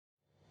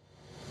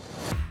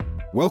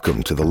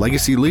Welcome to the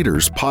Legacy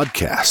Leaders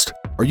Podcast.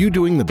 Are you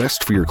doing the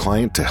best for your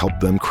client to help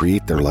them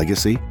create their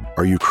legacy?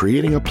 Are you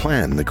creating a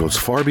plan that goes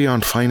far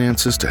beyond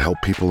finances to help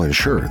people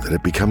ensure that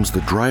it becomes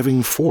the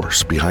driving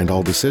force behind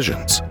all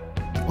decisions?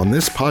 On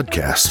this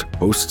podcast,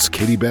 hosts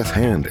Katie Beth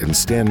Hand and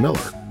Stan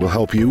Miller will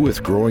help you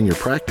with growing your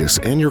practice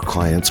and your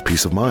clients'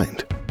 peace of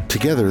mind.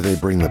 Together, they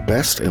bring the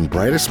best and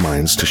brightest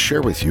minds to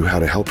share with you how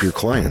to help your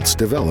clients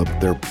develop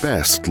their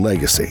best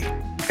legacy.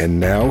 And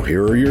now,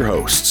 here are your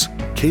hosts,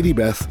 Katie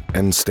Beth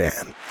and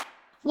Stan.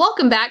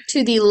 Welcome back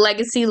to the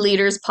Legacy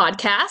Leaders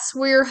Podcast.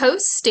 We're your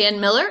hosts, Stan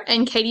Miller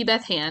and Katie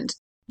Beth Hand.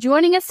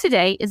 Joining us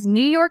today is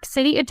New York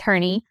City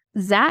attorney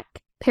Zach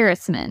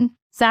Perecman.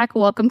 Zach,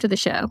 welcome to the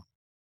show.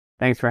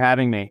 Thanks for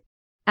having me.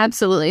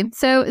 Absolutely.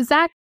 So,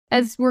 Zach,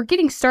 as we're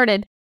getting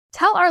started,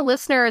 tell our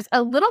listeners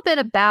a little bit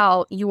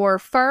about your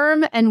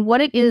firm and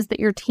what it is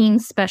that your team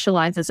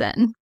specializes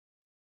in.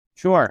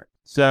 Sure.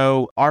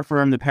 So our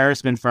firm, the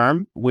Perecman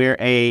firm, we're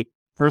a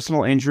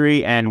personal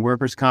injury and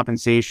workers'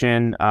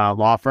 compensation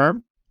law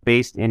firm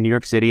based in New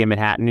York City and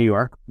Manhattan, New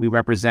York. We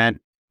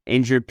represent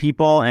injured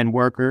people and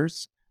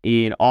workers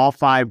in all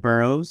 5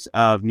 boroughs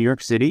of New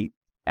York City,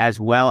 as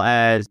well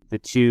as the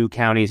 2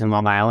 counties in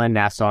Long Island,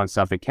 Nassau and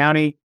Suffolk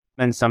County,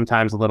 and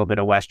sometimes a little bit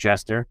of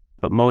Westchester,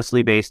 but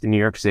mostly based in New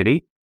York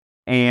City.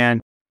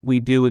 And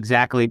we do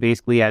exactly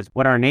basically as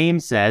what our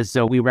name says.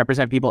 So we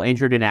represent people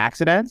injured in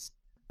accidents.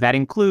 That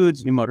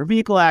includes motor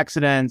vehicle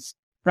accidents,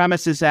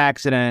 premises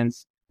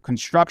accidents,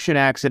 construction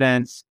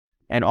accidents,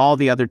 and all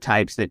the other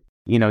types that,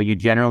 you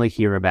generally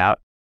hear about.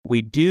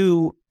 We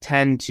do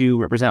tend to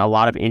represent a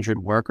lot of injured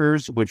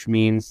workers, which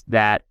means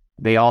that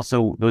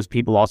those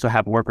people also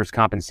have workers'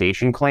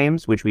 compensation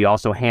claims, which we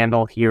also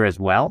handle here as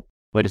well,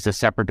 but it's a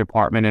separate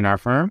department in our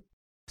firm.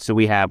 So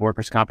we have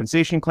workers'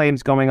 compensation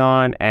claims going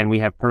on, and we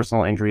have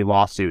personal injury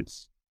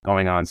lawsuits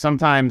going on,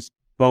 sometimes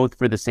both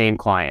for the same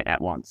client at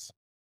once.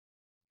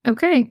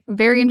 Okay,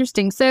 very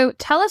interesting. So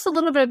tell us a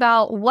little bit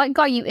about what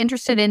got you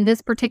interested in this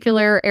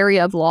particular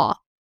area of law.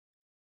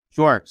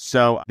 Sure.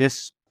 So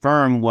this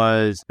firm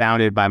was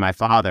founded by my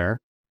father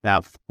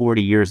about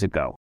 40 years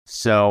ago.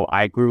 So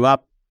I grew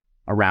up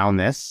around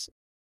this,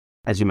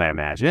 as you might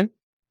imagine,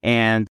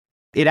 and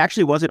it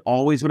actually wasn't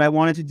always what I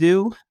wanted to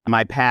do.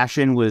 My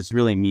passion was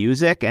really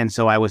music, and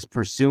so I was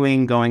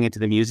pursuing going into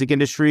the music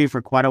industry for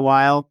quite a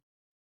while.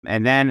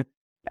 And then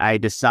I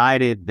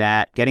decided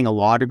that getting a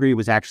law degree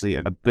was actually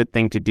a good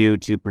thing to do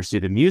to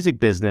pursue the music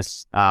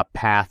business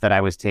path that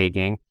I was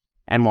taking.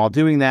 And while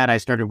doing that, I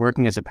started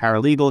working as a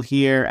paralegal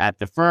here at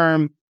the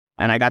firm,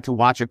 and I got to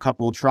watch a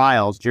couple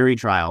trials, jury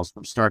trials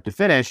from start to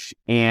finish,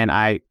 and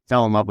I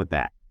fell in love with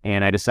that.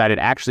 And I decided,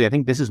 actually, I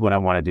think this is what I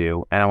want to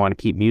do, and I want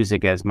to keep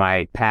music as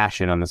my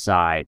passion on the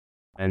side.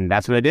 And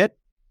that's what I did.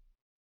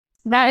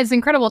 That is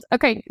incredible.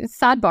 Okay,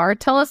 sidebar,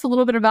 tell us a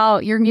little bit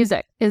about your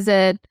music.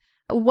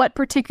 What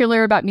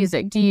particular about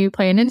music? Do you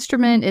play an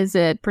instrument? Is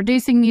it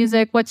producing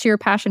music? What's your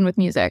passion with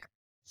music?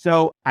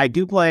 So I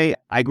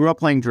grew up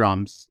playing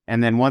drums.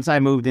 And then once I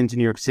moved into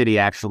New York City,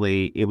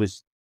 actually, it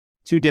was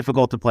too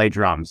difficult to play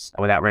drums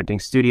without renting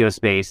studio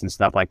space and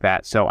stuff like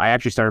that. So I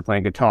actually started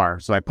playing guitar.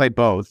 So I play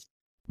both,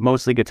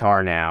 mostly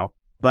guitar now.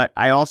 But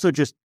I also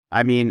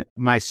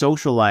my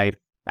social life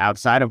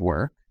outside of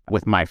work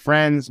with my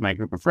friends, my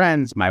group of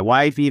friends, my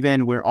wife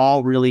even, we're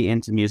all really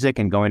into music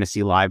and going to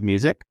see live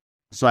music.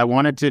 So I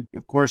wanted to,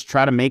 of course,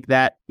 try to make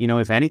that,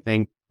 if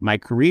anything, my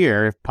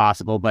career, if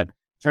possible. But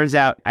turns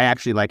out I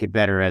actually like it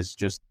better as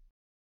just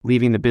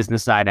leaving the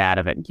business side out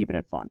of it and keeping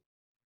it fun.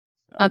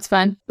 That's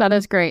fun. That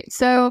is great.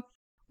 So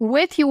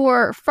with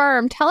your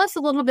firm, tell us a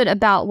little bit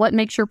about what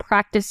makes your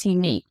practice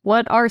unique.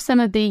 What are some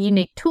of the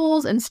unique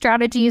tools and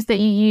strategies that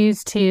you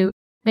use to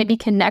maybe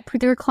connect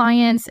with your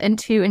clients and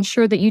to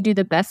ensure that you do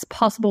the best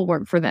possible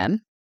work for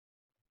them?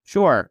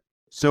 Sure.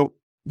 So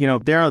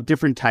there are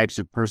different types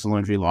of personal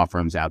injury law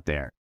firms out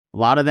there. A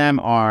lot of them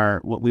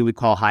are what we would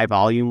call high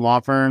volume law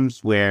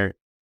firms, where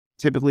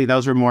typically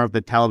those are more of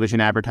the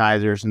television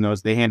advertisers, and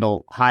they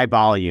handle high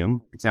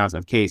volume, it sounds,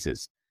 of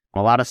cases.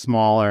 A lot of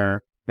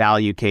smaller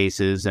value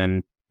cases,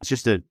 and it's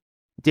just a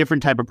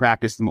different type of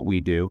practice than what we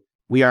do.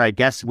 We are, I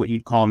guess, what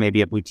you'd call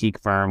maybe a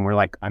boutique firm. We're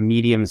like a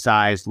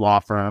medium-sized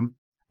law firm.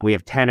 We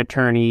have 10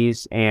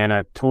 attorneys and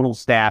a total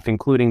staff,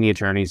 including the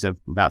attorneys, of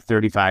about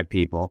 35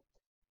 people.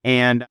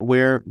 And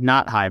we're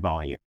not high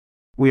volume.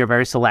 We are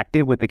very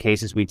selective with the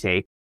cases we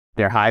take.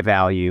 They're high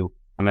value.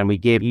 And then we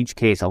give each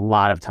case a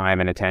lot of time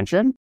and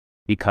attention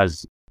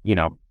because,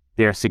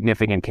 they're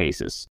significant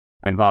cases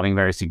involving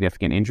very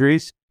significant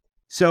injuries.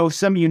 So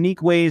some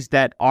unique ways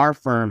that our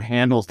firm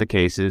handles the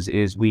cases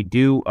is we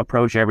do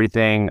approach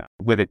everything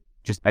with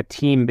just a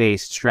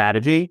team-based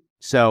strategy.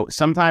 So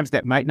sometimes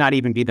that might not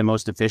even be the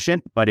most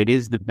efficient, but it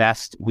is the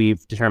best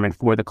we've determined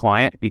for the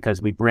client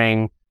because we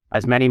bring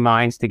as many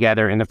minds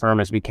together in the firm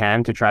as we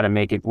can to try to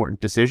make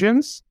important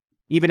decisions.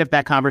 Even if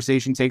that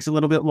conversation takes a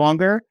little bit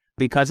longer,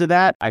 because of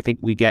that, I think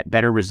we get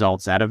better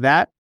results out of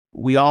that.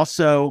 We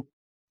also,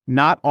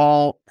 not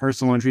all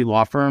personal injury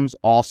law firms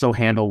also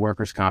handle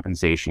workers'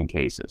 compensation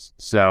cases.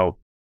 So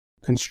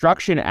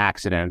construction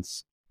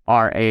accidents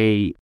are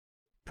a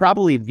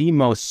probably the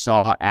most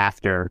sought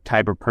after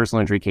type of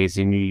personal injury case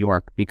in New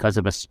York because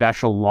of a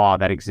special law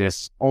that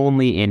exists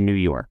only in New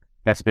York.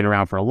 That's been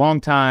around for a long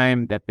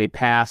time, that they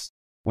passed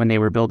when they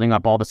were building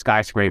up all the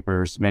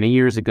skyscrapers many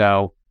years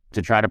ago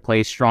to try to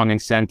place strong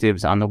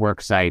incentives on the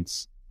work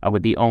sites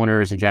with the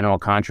owners and general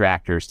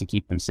contractors to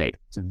keep them safe.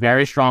 It's a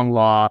very strong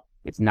law.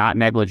 It's not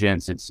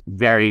negligence. It's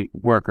very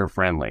worker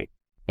friendly.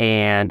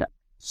 And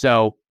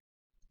so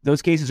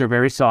those cases are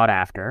very sought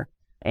after.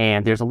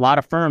 And there's a lot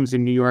of firms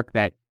in New York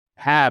that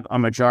have a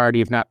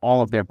majority, if not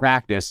all of their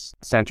practice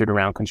centered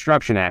around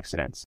construction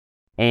accidents.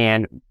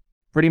 And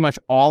pretty much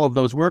all of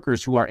those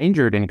workers who are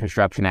injured in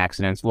construction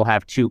accidents will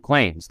have two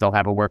claims. They'll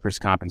have a workers'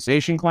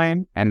 compensation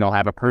claim and they'll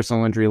have a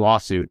personal injury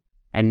lawsuit.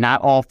 And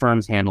not all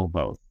firms handle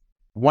both.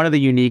 One of the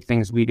unique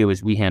things we do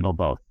is we handle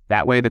both.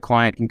 That way the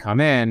client can come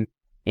in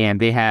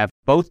and they have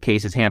both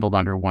cases handled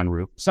under one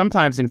roof.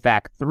 Sometimes, in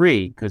fact,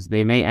 three, because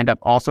they may end up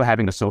also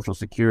having a Social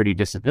Security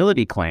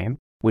disability claim,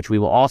 which we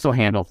will also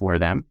handle for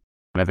them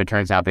if it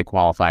turns out they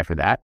qualify for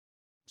that.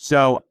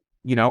 So,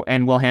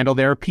 and we'll handle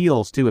their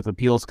appeals too. If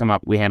appeals come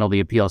up, we handle the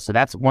appeals. So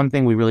that's one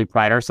thing we really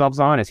pride ourselves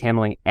on, is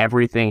handling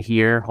everything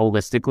here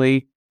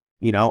holistically,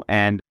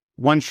 and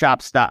one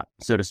shop stop,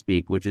 so to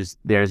speak, which is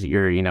there's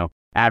your,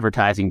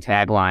 advertising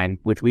tagline,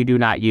 which we do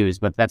not use,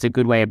 but that's a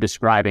good way of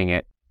describing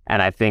it.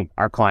 And I think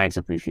our clients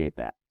appreciate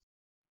that.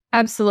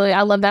 Absolutely.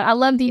 I love that. I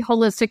love the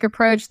holistic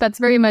approach. That's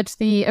very much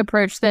the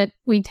approach that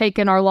we take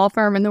in our law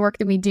firm, and the work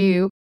that we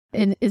do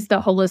is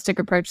the holistic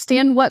approach.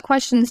 Stan, what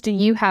questions do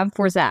you have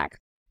for Zach?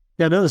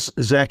 Yeah, I notice,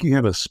 Zach, you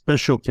have a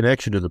special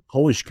connection to the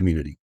Polish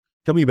community.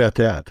 Tell me about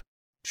that.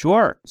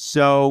 Sure.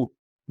 So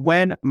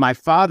when my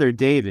father,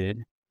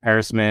 David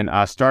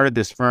Perecman, started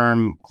this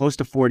firm close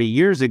to 40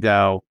 years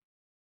ago,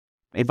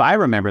 if I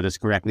remember this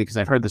correctly, because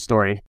I've heard the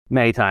story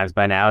many times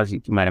by now, as you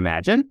might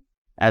imagine,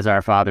 as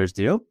our fathers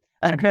do,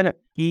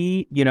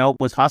 he,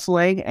 was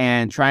hustling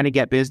and trying to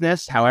get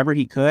business however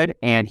he could.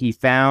 And he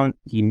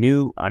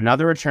knew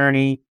another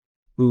attorney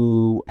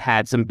who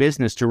had some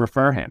business to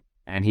refer him.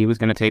 And he was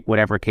going to take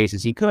whatever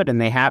cases he could.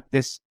 And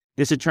this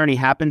attorney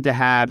happened to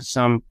have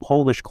some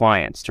Polish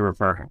clients to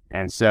refer him.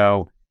 And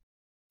so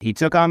he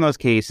took on those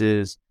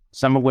cases,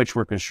 some of which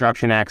were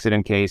construction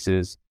accident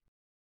cases.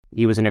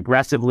 He was an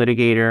aggressive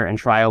litigator and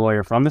trial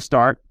lawyer from the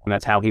start, and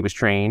that's how he was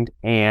trained,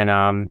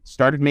 and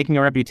started making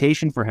a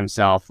reputation for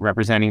himself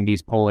representing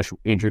these Polish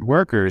injured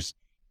workers.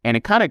 And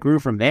it kind of grew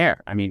from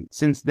there. I mean,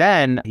 since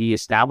then, he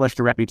established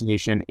a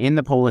reputation in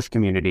the Polish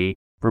community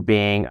for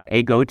being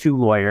a go-to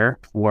lawyer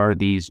for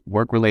these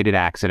work-related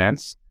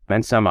accidents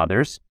and some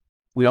others.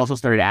 We also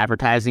started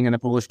advertising in the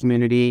Polish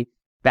community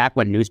back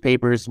when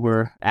newspapers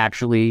were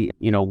actually,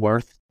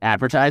 worth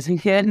advertising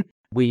in.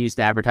 We used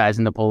to advertise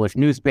in the Polish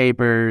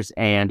newspapers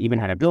and even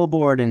had a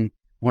billboard in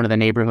one of the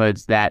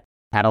neighborhoods that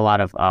had a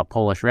lot of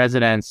Polish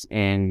residents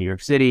in New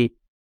York City.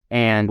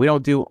 And we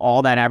don't do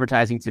all that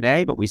advertising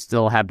today, but we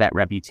still have that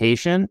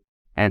reputation.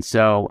 And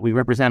so we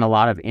represent a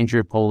lot of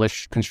injured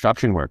Polish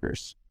construction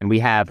workers. And we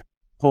have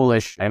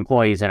Polish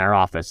employees in our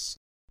office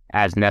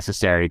as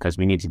necessary because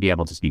we need to be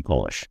able to speak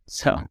Polish.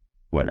 So,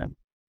 whatever.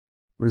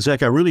 Well,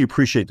 Zach, I really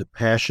appreciate the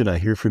passion I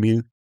hear from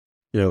you.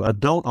 I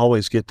don't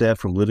always get that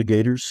from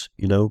litigators,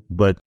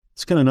 but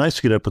it's kind of nice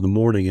to get up in the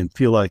morning and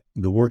feel like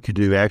the work you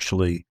do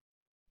actually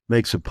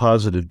makes a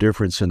positive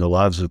difference in the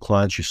lives of the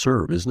clients you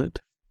serve, isn't it?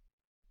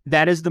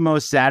 That is the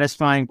most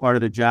satisfying part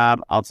of the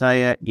job. I'll tell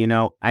you,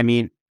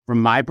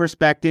 from my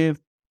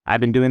perspective, I've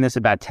been doing this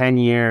about 10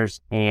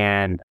 years,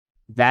 and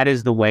that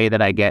is the way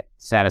that I get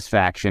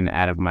satisfaction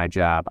out of my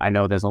job. I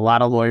know there's a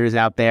lot of lawyers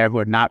out there who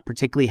are not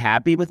particularly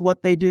happy with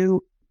what they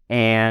do.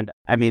 And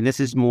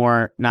this is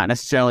more not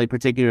necessarily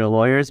particular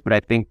lawyers, but I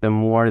think the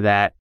more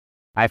that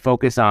I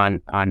focus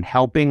on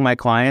helping my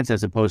clients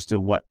as opposed to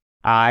what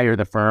I or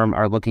the firm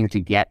are looking to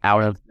get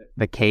out of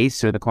the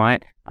case or the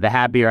client, the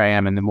happier I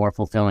am and the more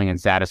fulfilling and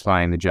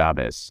satisfying the job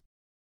is.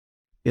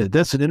 Yeah,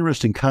 that's an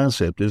interesting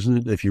concept, isn't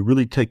it? If you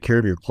really take care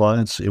of your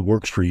clients, it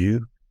works for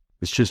you.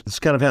 It's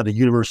kind of how the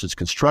universe is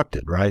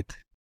constructed, right?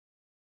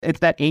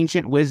 It's that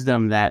ancient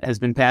wisdom that has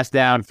been passed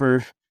down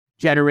for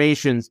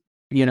generations,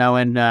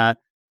 and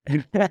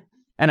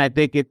I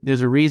think there's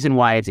a reason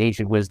why it's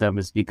ancient wisdom,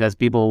 is because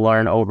people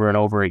learn over and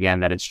over again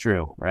that it's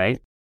true, right?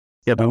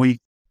 Yeah, but we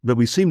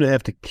seem to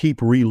have to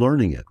keep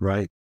relearning it,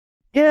 right?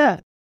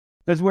 Yeah,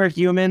 because we're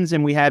humans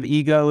and we have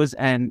egos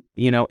and,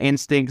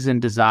 instincts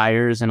and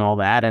desires and all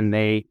that, and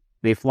they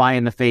fly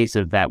in the face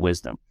of that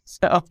wisdom.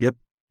 So Yep.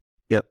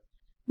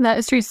 That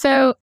is true.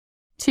 So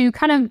to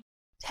kind of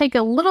take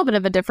a little bit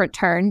of a different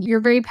turn,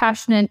 you're very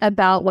passionate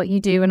about what you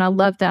do, and I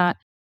love that.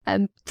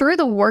 Through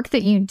the work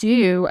that you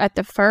do at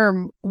the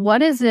firm,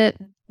 what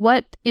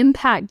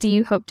impact do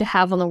you hope to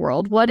have on the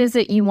world? What is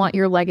it you want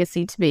your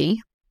legacy to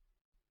be?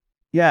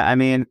 Yeah,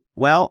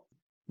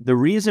 the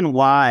reason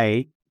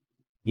why,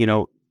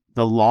 the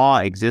law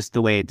exists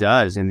the way it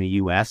does in the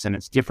U.S., and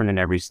it's different in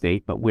every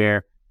state, but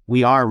where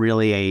we are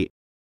really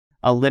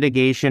a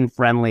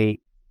litigation-friendly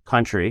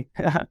country,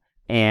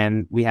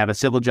 And we have a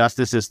civil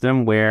justice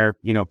system where,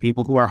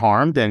 people who are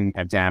harmed and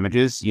have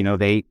damages,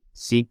 they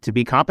seek to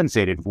be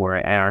compensated for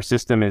it. And our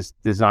system is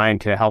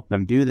designed to help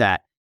them do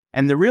that.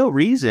 And the real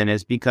reason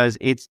is because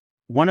it's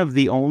one of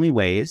the only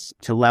ways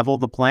to level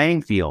the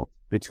playing field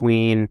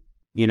between,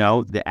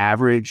 the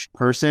average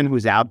person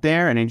who's out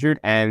there and injured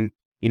and,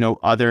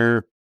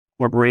 other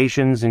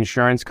corporations,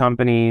 insurance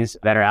companies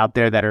that are out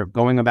there that are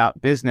going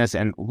about business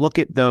and look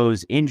at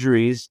those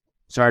injuries,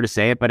 sorry to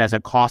say it, but as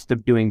a cost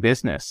of doing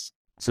business.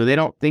 So they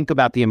don't think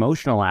about the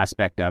emotional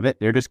aspect of it.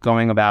 They're just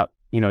going about,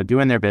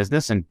 doing their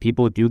business, and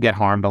people do get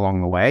harmed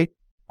along the way.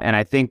 And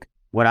I think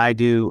what I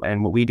do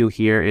and what we do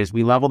here is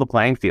we level the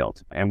playing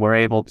field, and we're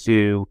able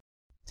to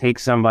take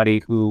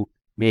somebody who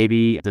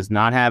maybe does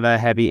not have a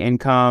heavy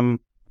income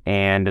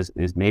and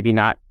is maybe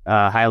not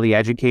highly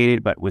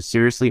educated, but was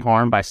seriously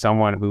harmed by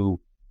someone who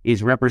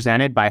is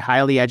represented by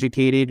highly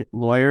educated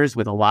lawyers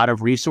with a lot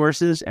of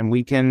resources, and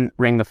we can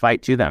bring the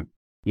fight to them,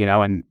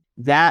 and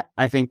that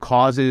I think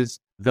causes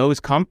those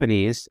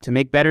companies to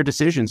make better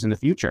decisions in the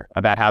future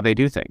about how they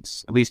do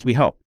things. At least we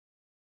hope.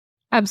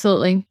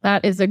 Absolutely.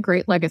 That is a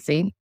great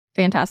legacy.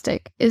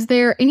 Fantastic. Is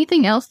there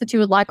anything else that you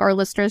would like our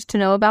listeners to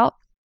know about?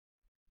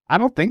 I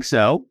don't think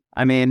so.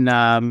 I mean,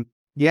 I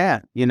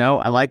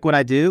like what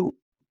I do.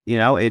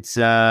 It's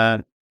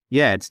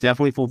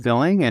definitely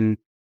fulfilling. And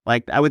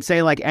I would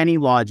say like any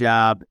law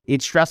job,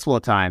 it's stressful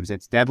at times.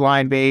 It's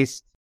deadline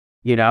based,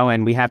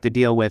 and we have to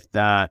deal with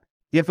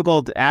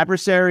difficult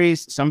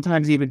adversaries,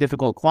 sometimes even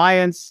difficult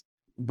clients.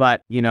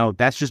 But,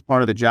 that's just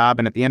part of the job.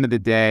 And at the end of the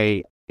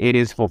day, it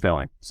is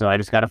fulfilling. So I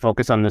just got to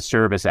focus on the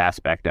service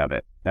aspect of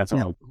it. That's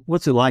all.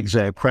 What's it like,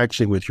 Zach,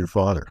 practicing with your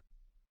father?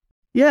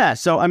 Yeah.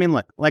 So, I mean,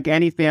 look, like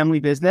any family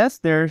business,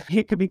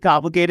 it could be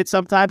complicated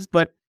sometimes,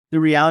 but the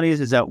reality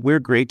is that we're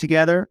great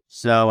together.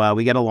 So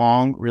we get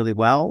along really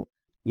well.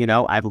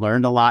 I've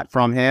learned a lot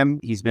from him.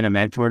 He's been a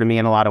mentor to me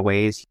in a lot of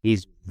ways.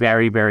 He's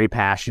very, very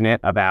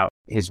passionate about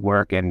his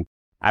work, and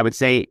I would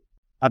say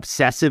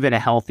obsessive in a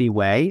healthy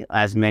way,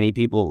 as many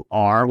people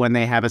are when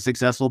they have a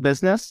successful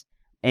business.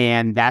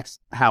 And that's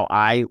how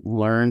I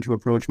learned to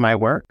approach my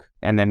work,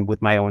 and then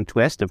with my own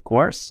twist, of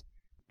course.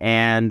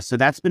 And so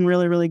that's been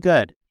really, really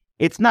good.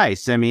 It's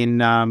nice. I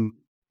mean,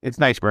 it's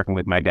nice working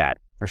with my dad,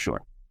 for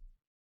sure.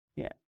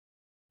 Yeah.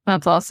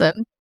 That's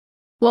awesome.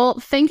 Well,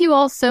 thank you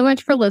all so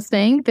much for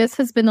listening. This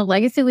has been the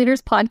Legacy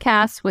Leaders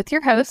Podcast with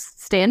your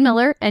hosts, Stan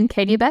Miller and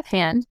Katie Beth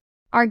Hand.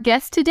 Our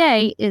guest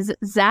today is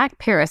Zach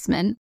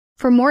Perecman.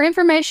 For more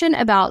information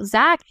about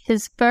Zach,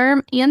 his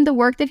firm, and the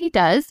work that he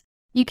does,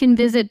 you can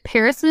visit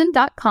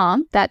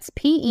perecman.com. That's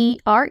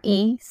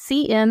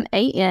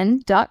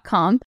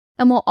PERECMAN.com.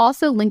 And we'll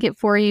also link it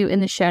for you in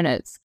the show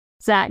notes.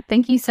 Zach,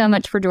 thank you so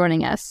much for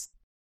joining us.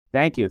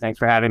 Thank you. Thanks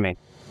for having me.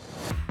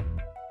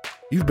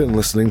 You've been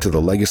listening to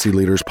the Legacy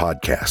Leaders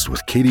Podcast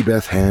with Katie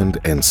Beth Hand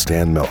and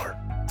Stan Miller.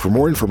 For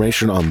more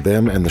information on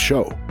them and the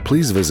show,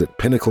 please visit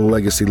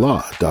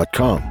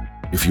pinnaclelegacylaw.com.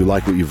 If you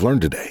like what you've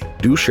learned today,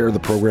 do share the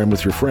program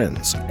with your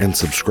friends and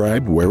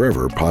subscribe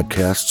wherever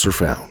podcasts are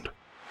found.